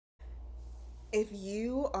If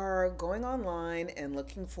you are going online and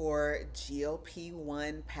looking for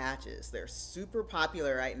GLP-1 patches, they're super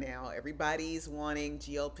popular right now. Everybody's wanting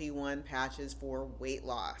GLP-1 patches for weight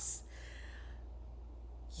loss.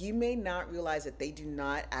 You may not realize that they do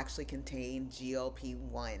not actually contain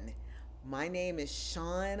GLP-1. My name is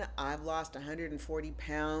Sean. I've lost 140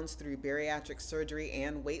 pounds through bariatric surgery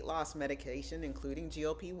and weight loss medication, including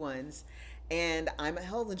GLP-1s. And I'm a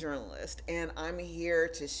health journalist, and I'm here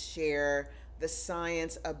to share the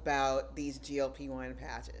science about these GLP-1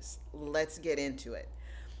 patches. Let's get into it.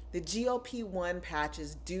 The GLP-1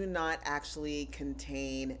 patches do not actually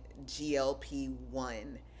contain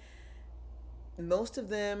GLP-1. Most of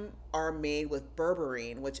them are made with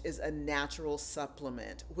berberine, which is a natural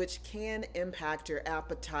supplement, which can impact your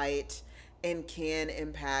appetite and can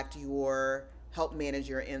impact your help manage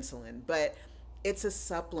your insulin. But it's a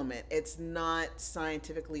supplement. It's not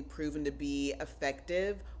scientifically proven to be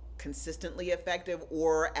effective, consistently effective,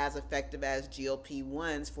 or as effective as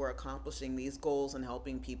GLP-1s for accomplishing these goals and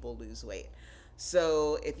helping people lose weight.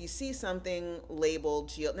 So if you see something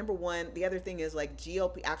labeled number one, the other thing is like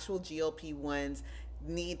actual GLP-1s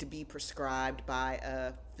need to be prescribed by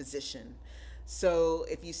a physician. So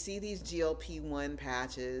if you see these GLP-1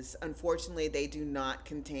 patches, unfortunately, they do not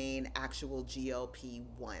contain actual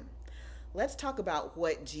GLP-1. Let's talk about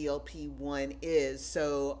what GLP-1 is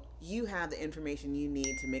so you have the information you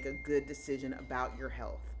need to make a good decision about your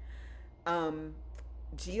health. Um,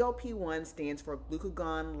 GLP-1 stands for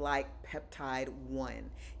glucagon-like peptide 1.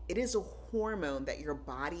 It is a hormone that your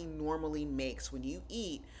body normally makes. When you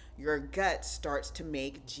eat, your gut starts to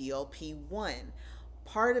make GLP-1.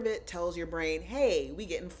 Part of it tells your brain, hey, we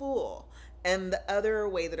getting full. And the other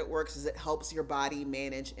way that it works is it helps your body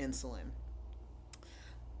manage insulin.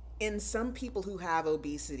 In some people who have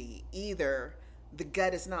obesity, either the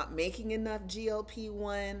gut is not making enough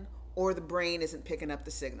GLP-1 or the brain isn't picking up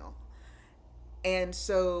the signal. And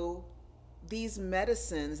so these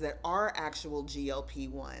medicines that are actual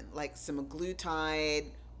GLP-1, like semaglutide,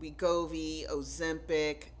 Wegovy,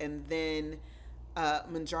 Ozempic, and then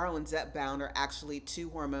Mounjaro and Zepbound are actually two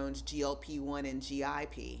hormones, GLP-1 and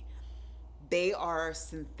GIP. They are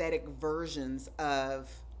synthetic versions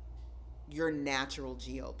of your natural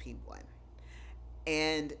GLP-1.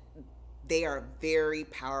 And they are very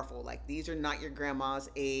powerful. Like, these are not your grandma's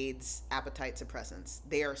AIDS appetite suppressants.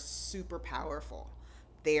 They are super powerful.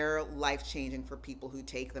 They're life-changing for people who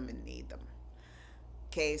take them and need them.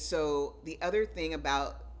 Okay, so the other thing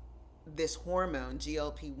about this hormone,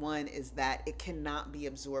 GLP-1, is that it cannot be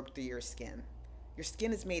absorbed through your skin. Your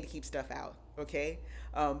skin is made to keep stuff out, okay?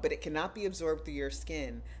 But it cannot be absorbed through your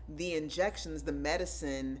skin. The injections, the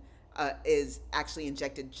medicine is actually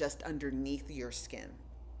injected just underneath your skin.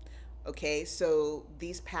 Okay, so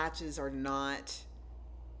these patches are not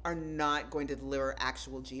going to deliver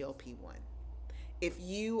actual GLP-1. If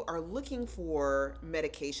you are looking for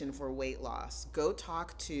medication for weight loss, go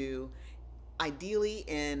talk to ideally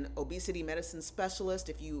an obesity medicine specialist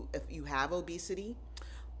if you have obesity,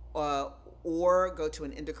 or go to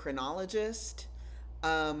an endocrinologist.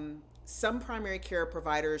 Some primary care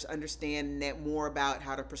providers understand more about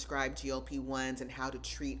how to prescribe GLP-1s and how to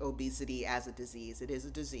treat obesity as a disease. It is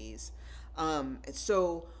a disease.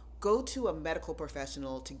 So go to a medical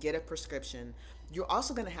professional to get a prescription. You're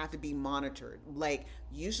also going to have to be monitored. Like,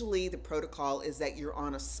 usually the protocol is that you're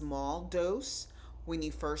on a small dose when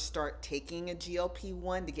you first start taking a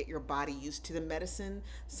GLP-1 to get your body used to the medicine.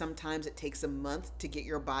 Sometimes it takes a month to get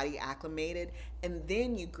your body acclimated, and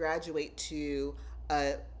then you graduate to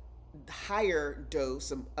a higher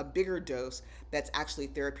dose, a bigger dose that's actually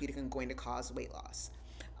therapeutic and going to cause weight loss.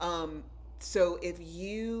 So if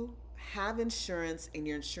you have insurance and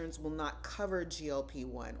your insurance will not cover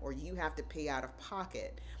GLP-1, or you have to pay out of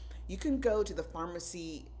pocket, you can go to the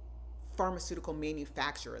pharmaceutical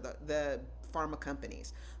manufacturer, the pharma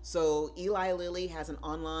companies. So Eli Lilly has an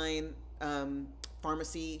online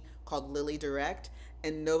pharmacy called Lilly Direct,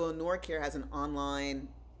 and Novo Norcare has an online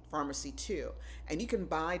pharmacy too. And you can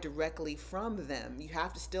buy directly from them. You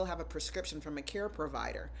have to still have a prescription from a care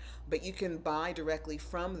provider, but you can buy directly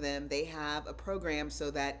from them. They have a program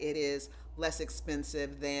so that it is less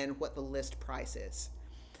expensive than what the list price is.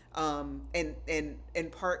 And in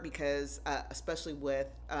part because, especially with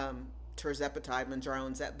tirzepatide, Mounjaro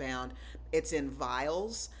and Zepbound, it's in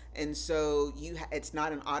vials, and so it's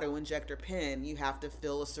not an auto injector pen. You have to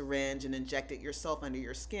fill a syringe and inject it yourself under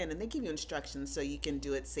your skin, and they give you instructions so you can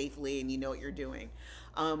do it safely and you know what you're doing.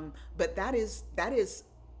 But that is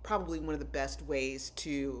probably one of the best ways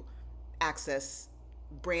to access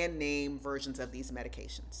brand name versions of these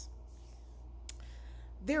medications.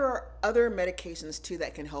 There are other medications too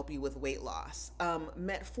that can help you with weight loss.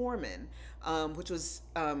 Metformin, which is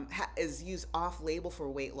used off label for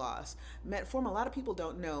weight loss. Metformin, a lot of people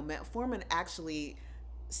don't know, metformin actually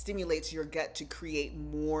stimulates your gut to create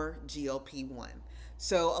more GLP-1.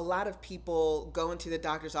 So a lot of people go into the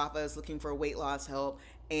doctor's office looking for weight loss help,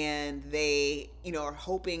 and they, are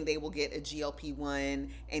hoping they will get a GLP-1,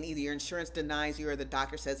 and either your insurance denies you or the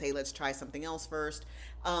doctor says, hey, let's try something else first.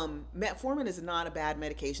 Metformin is not a bad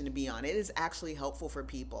medication to be on. It is actually helpful for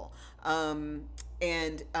people. One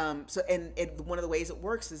of the ways it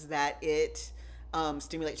works is that it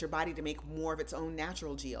stimulates your body to make more of its own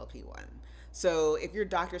natural GLP-1. So if your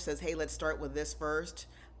doctor says, hey, let's start with this first,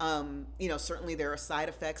 certainly there are side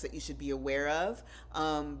effects that you should be aware of,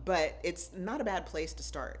 but it's not a bad place to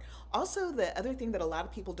start. Also, the other thing that a lot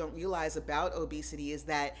of people don't realize about obesity is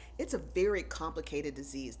that it's a very complicated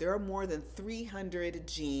disease. There are more than 300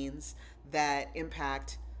 genes that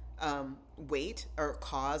impact weight or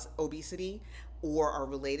cause obesity or are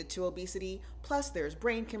related to obesity. Plus, there's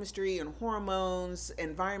brain chemistry and hormones,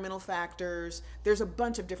 environmental factors. There's a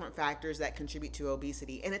bunch of different factors that contribute to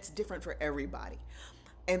obesity, and it's different for everybody.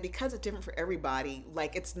 And because it's different for everybody,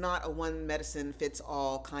 like it's not a one medicine fits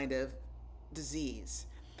all kind of disease.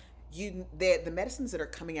 The medicines that are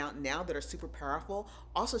coming out now that are super powerful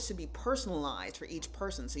also should be personalized for each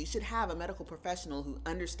person. So you should have a medical professional who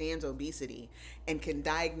understands obesity and can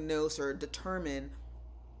diagnose or determine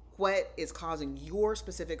what is causing your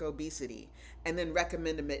specific obesity and then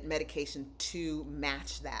recommend a medication to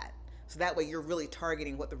match that. So that way you're really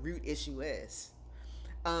targeting what the root issue is.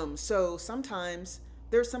 So sometimes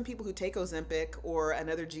there's some people who take Ozempic or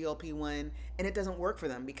another GLP-1 and it doesn't work for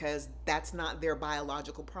them because that's not their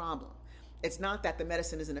biological problem. It's not that the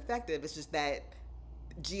medicine isn't effective, it's just that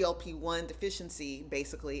GLP-1 deficiency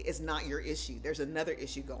basically is not your issue. There's another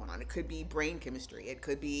issue going on. It could be brain chemistry, it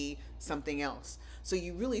could be something else. So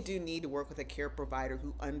you really do need to work with a care provider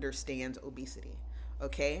who understands obesity.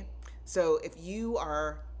 Okay? So if you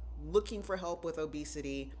are looking for help with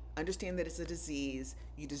obesity, understand that it's a disease,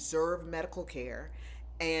 you deserve medical care,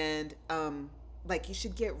 and you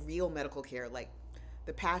should get real medical care. Like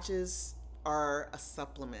the patches are a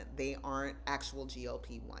supplement, they aren't actual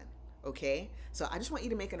GLP-1. Okay, so I just want you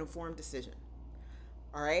to make an informed decision.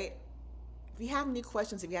 All right, if you have any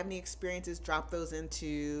questions, if you have any experiences, drop those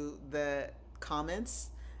into the comments.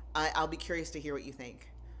 I'll be curious to hear what you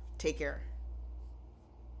think. Take care.